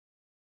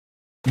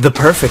The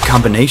perfect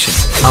combination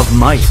of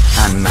might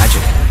and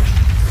magic.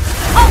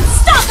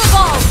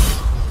 Unstoppable!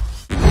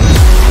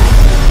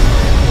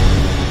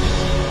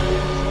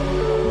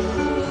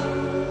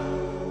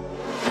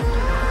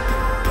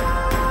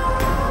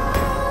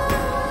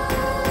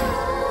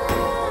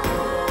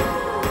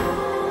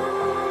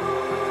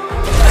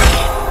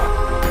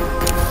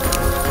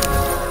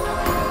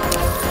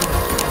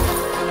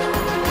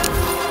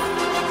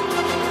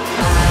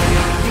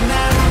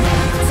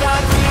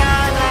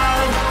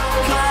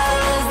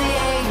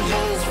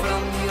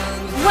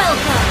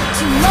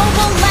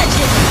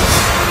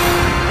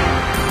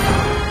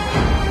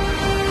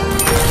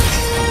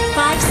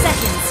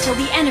 Till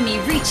the enemy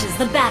reaches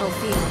the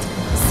battlefield.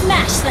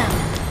 Smash them!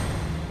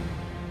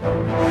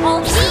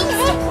 All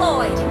teams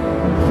deployed!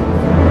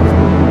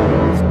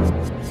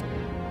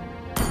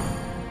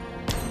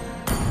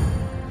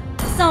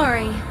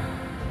 Sorry.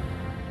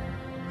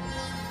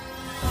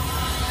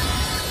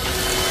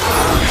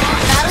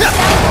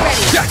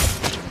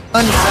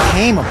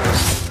 Untamable.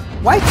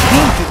 Why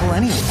tame people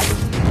anyway?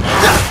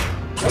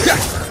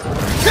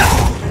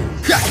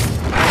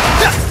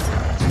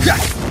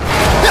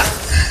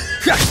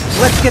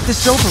 Let's get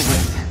this over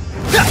with.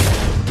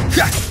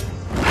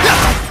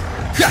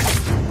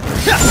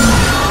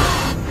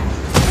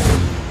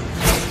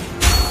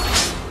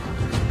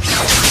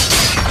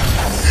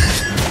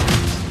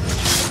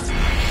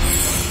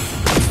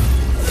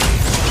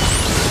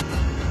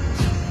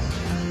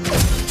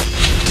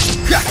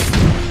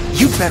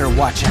 You better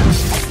watch out.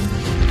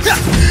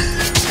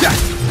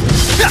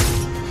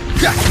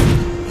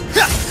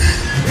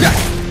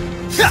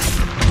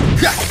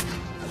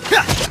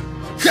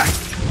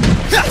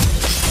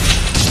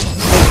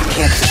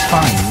 They can't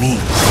define me.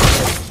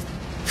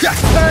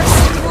 First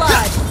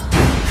blood.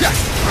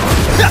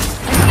 An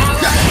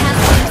ally has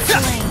been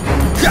slain.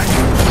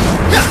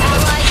 An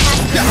ally has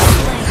been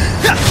slain.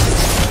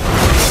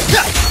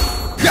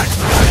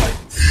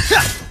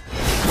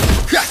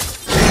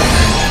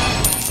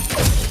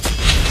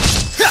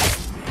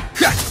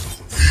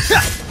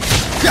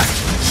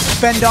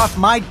 Fend off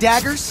my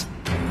daggers?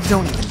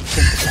 Don't even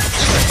think about it.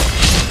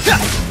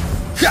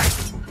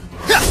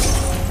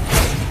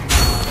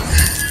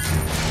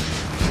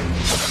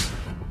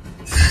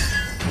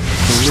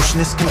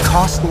 Foolishness can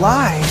cost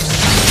lives.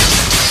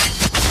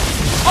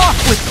 Off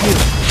with you!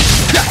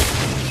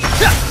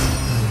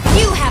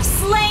 You have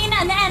slain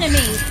an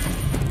enemy!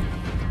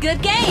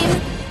 Good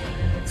game!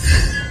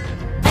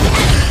 An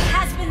enemy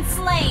has been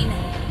slain!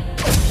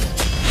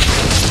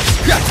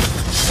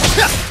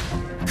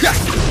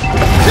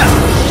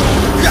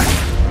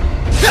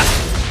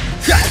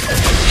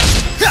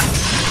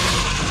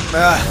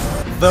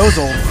 Those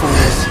old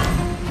fools.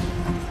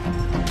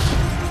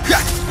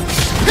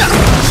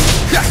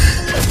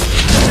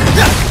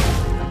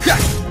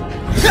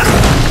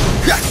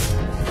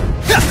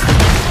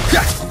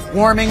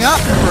 Warming up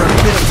for a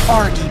bit of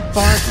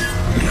argy-bargy.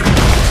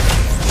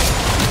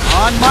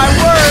 On my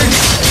word!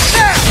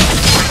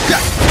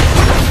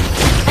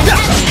 An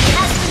enemy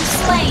has been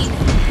slain!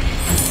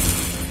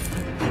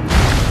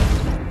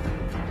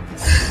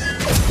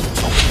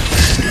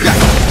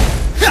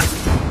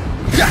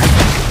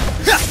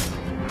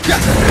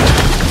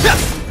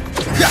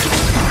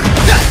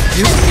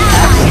 You an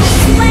ally has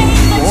slain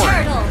the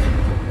turtle!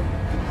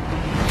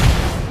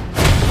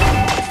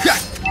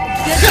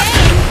 Good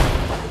game!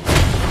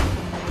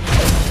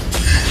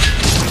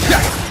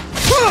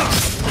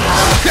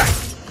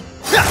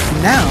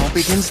 Now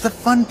begins the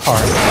fun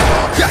part.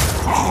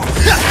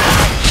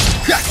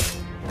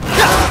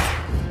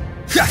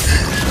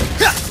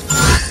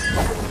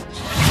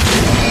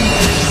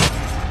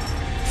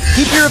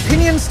 Keep your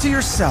opinions to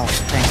yourself,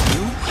 thank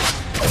you.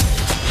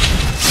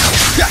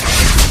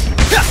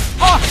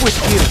 Off with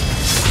you!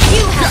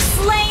 You have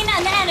slain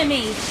an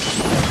enemy!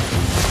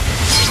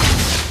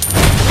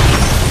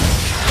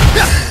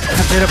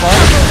 A bit of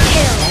art.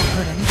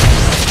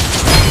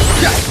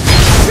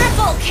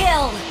 Triple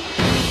kill!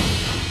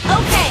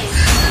 Okay.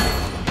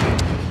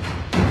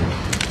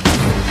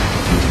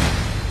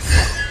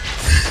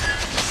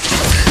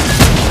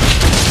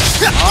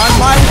 On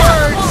my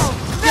words!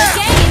 Good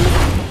game!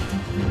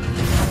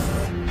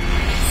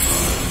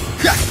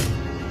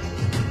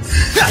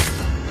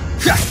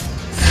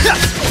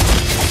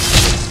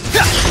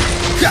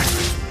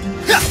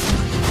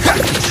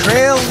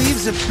 Betrayal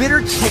leaves a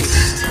bitter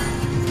taste.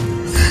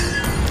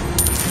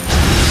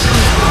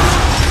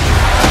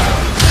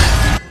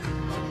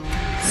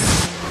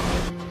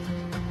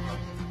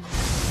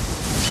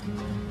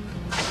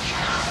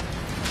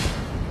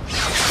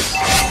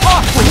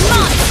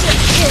 Monster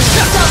kill!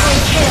 Double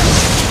kill!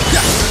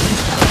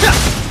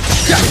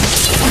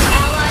 An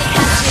ally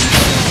has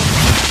been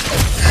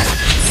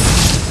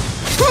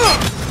slain.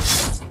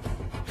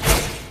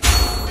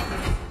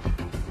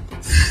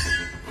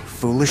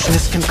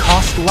 Foolishness can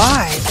cost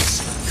lives.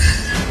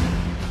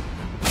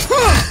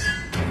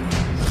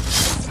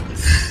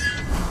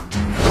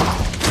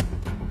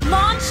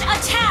 Launch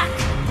attack!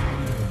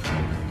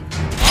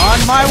 On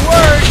my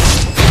word!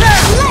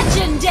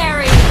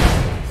 Legendary!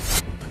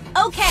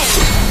 Okay.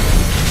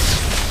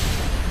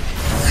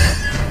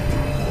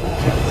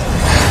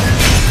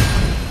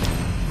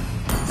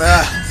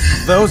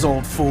 those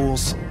old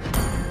fools.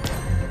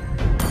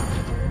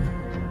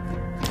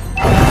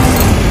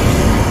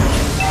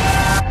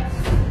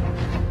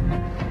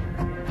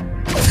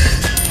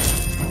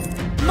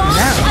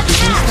 Now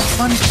begins the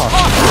fun part.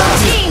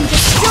 Team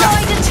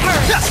destroy the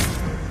turret!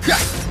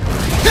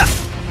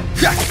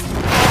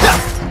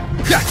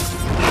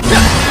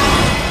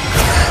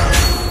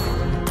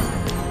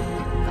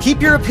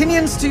 Keep your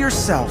opinions to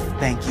yourself,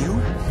 thank you.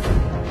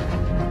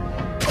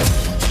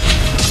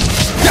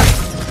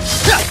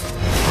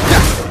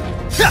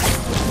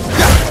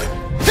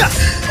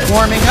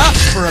 Warming up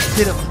for a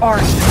bit of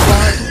art and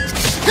garden.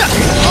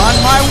 On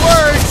my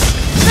words,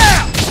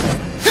 now!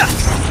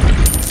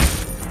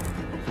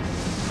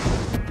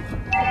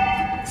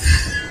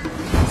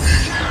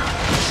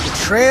 The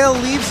trail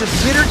leaves a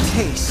bitter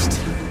taste.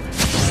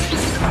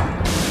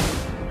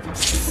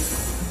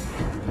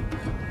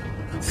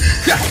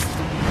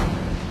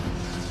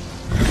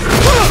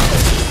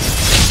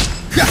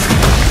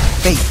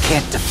 Fate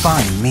can't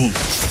define me.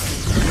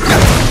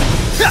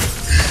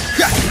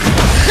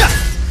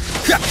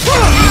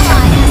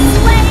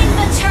 Slaying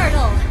the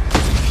turtle!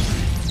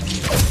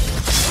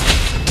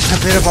 A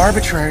bit of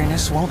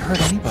arbitrariness won't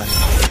hurt anybody.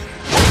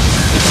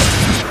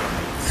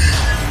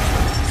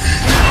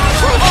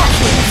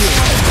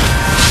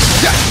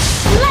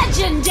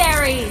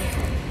 Legendary!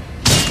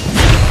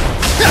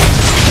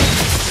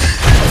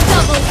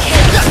 Double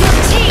kill! Your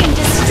team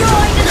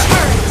destroyed the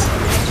turret!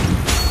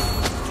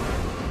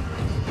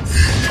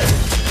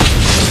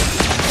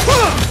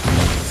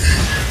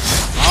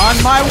 On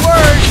my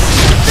words!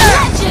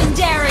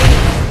 Legendary!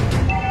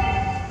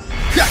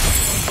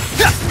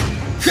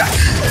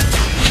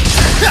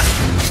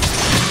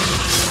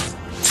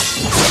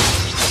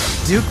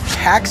 Duke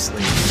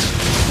Paxley.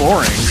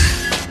 Boring.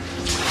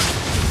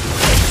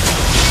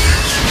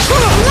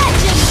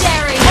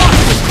 Legendary!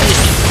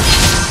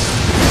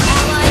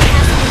 Ally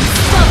has been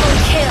double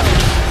kill!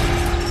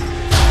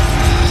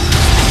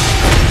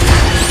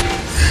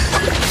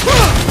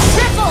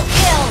 Triple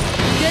kill!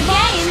 Good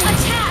game!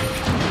 Attack!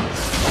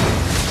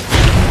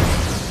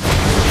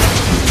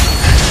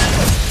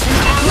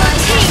 Your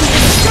team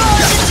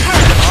destroyed the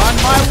turret! On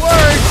my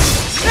words!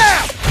 Now!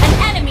 An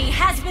enemy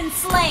has been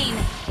slain!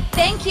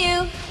 Thank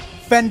you!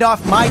 Fend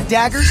off my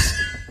daggers?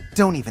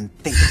 Don't even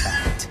think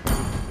about it.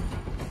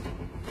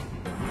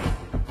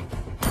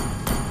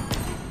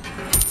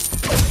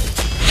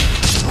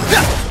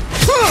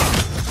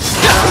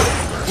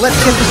 Let's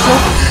get this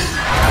over.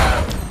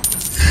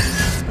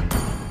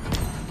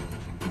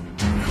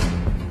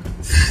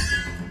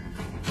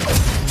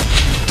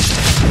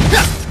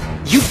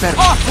 You better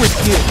off with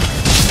you.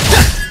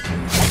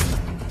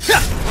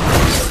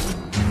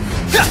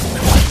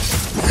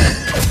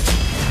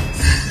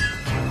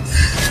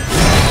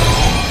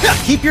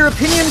 Keep your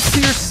opinions to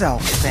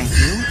yourself, thank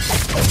you.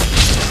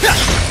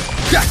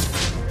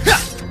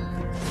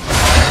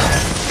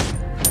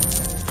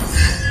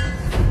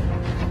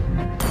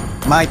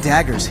 My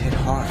daggers hit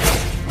hard.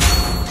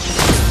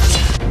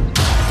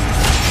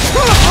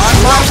 On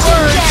my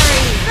word!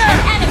 Legendary! An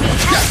enemy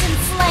has been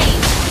slain!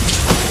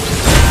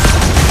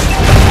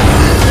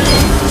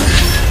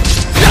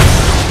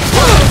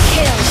 Double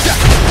kill!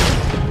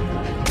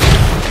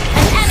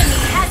 An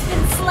enemy has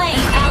been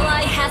slain!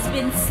 Ally has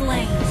been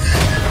slain!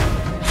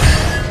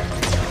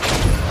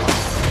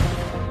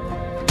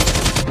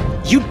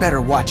 You'd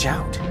better watch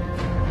out.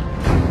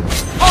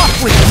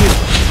 Off with you!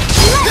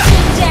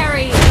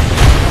 Legendary!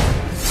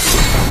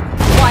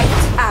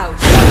 Wiped out!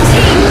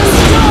 Team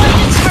destroyed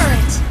the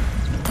turret!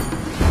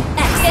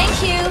 Thank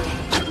you!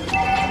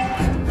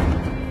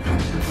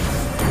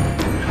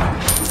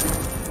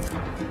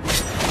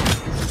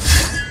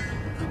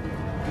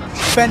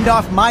 Fend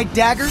off my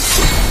daggers?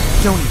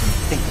 Don't even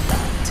think about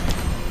it.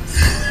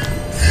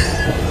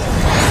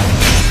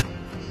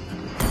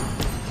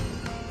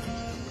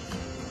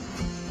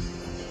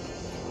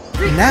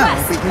 Now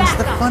begins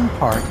the fun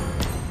part.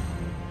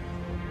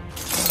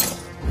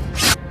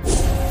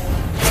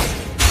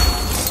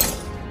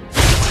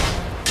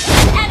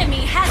 An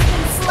enemy has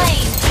been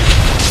slain!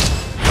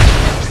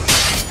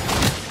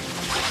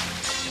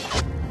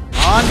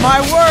 On my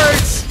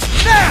words!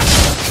 Now!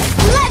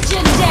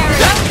 Legendary!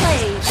 Well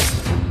played!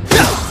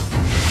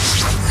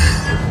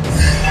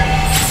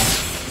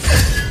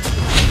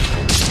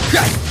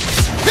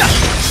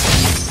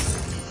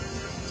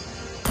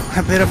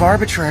 A bit of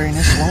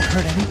arbitrariness won't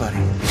hurt anybody.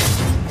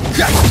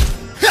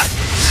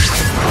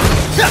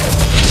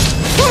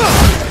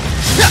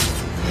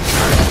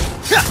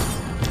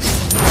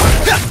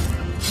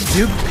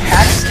 Duke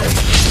Paxley.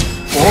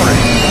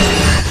 Boring.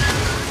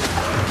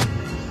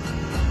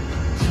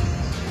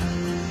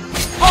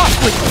 Off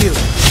with you!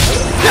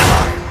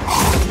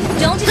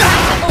 Don't attack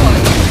the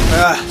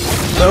orb!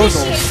 Those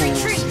old Initiate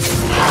fools. retreat!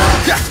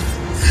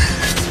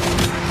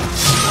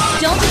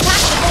 Don't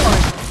attack the orb!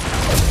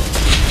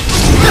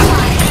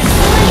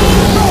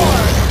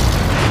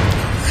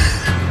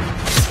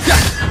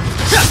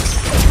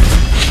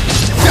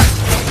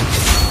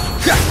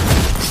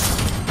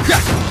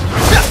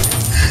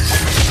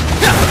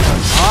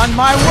 On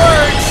my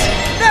words!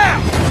 Now!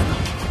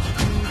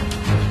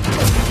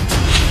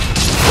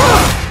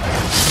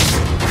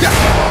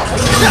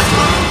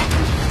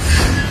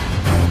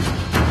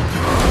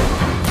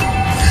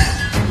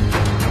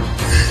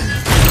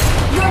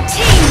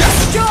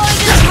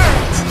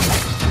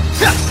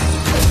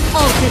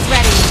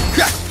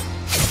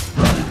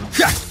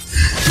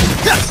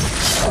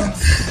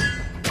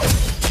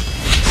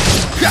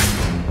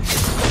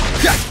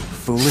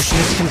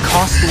 Foolishness can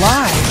cost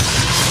lives.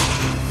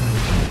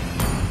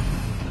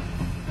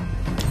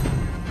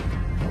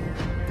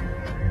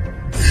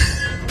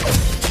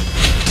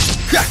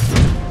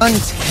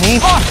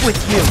 Untamed. Off with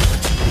you!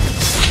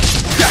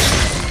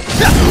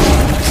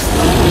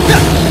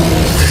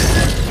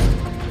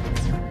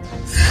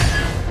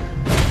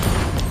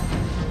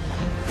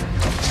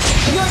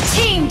 Your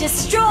team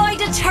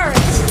destroyed a turret!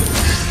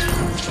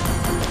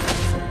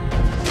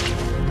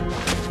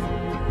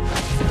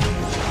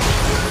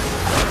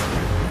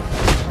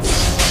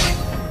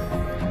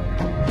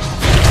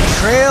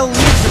 Trail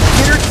leaves a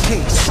bitter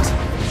taste.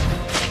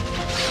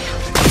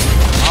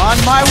 On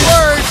my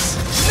words,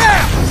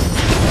 now!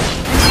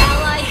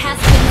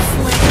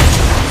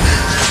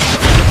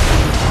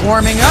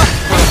 Warming up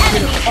for a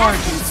bit of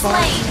ardent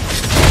fun.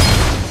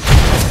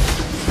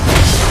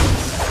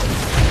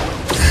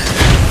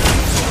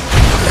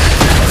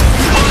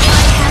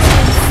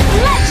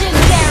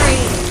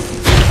 Legendary!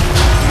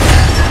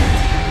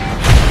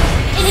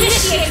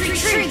 Initiate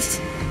retreat!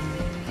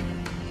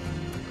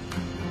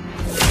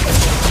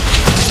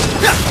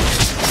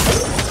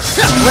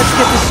 Let's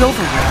get this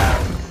over with.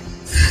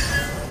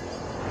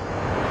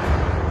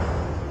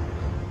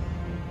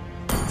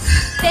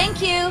 Thank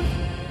you!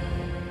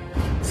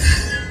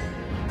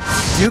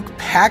 Duke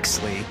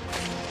Paxley?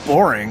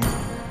 Boring.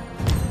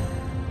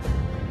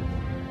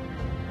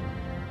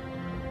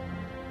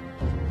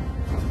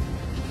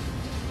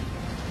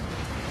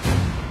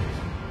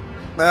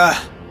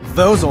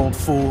 Those old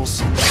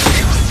fools.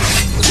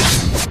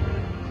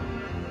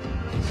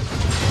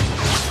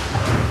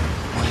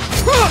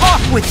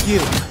 Off with you!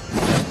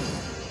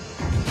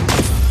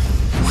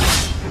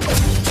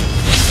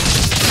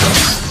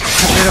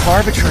 A bit of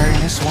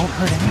arbitrariness won't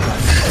hurt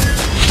anybody.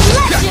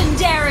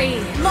 Legendary!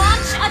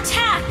 Launch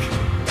attack!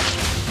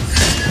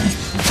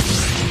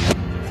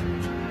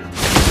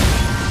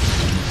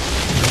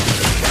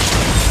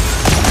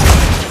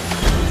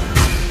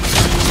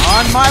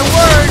 On my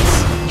words,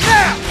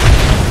 now!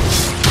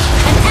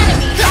 An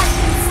enemy has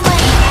been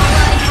slain.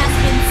 Ally has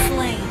been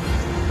slain.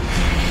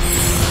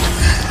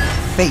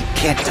 Fate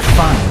can't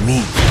define me.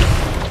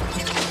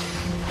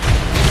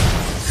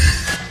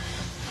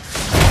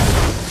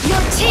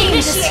 Your team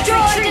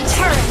destroyed a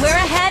turret.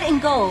 We're ahead in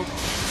gold.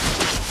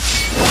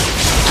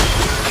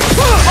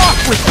 Off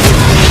with you!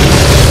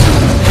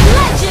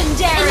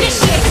 Legendary!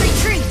 Initiate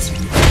retreat!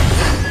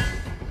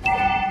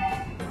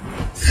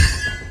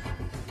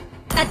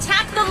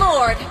 Attack the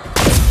Lord!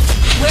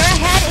 We're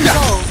ahead in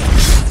gold.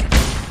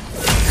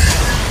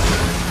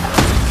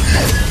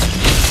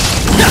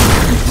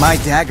 My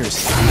daggers.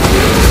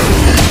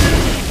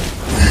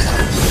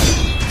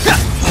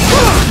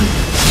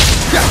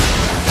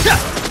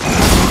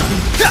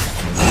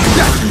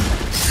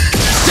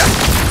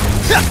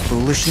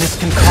 Foolishness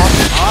can cost.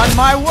 On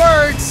my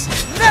words,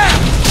 now!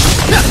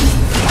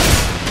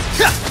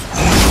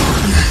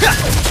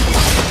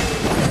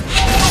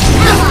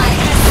 Ally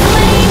has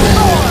slain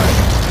Lord!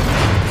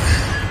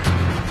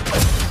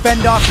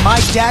 Fend off my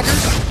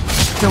daggers?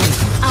 Don't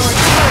even. Our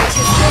turret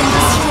has been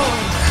destroyed.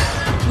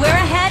 We're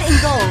ahead in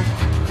gold.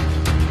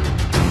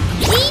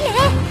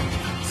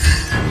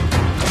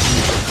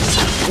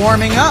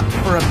 Warming up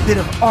for a bit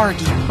of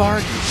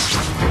argy-bargy.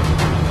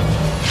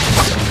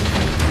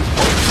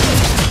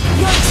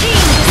 Your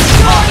team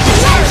destroyed a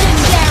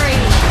legendary!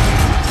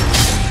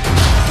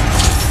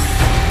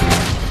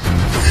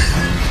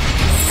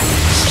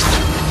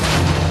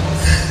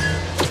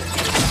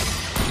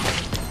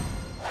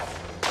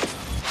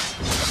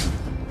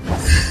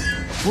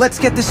 Let's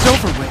get this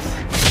over with.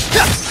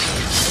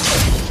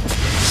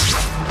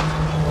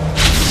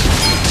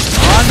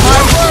 On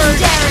my word!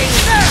 Legendary!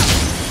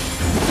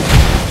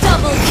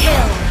 Double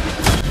kill!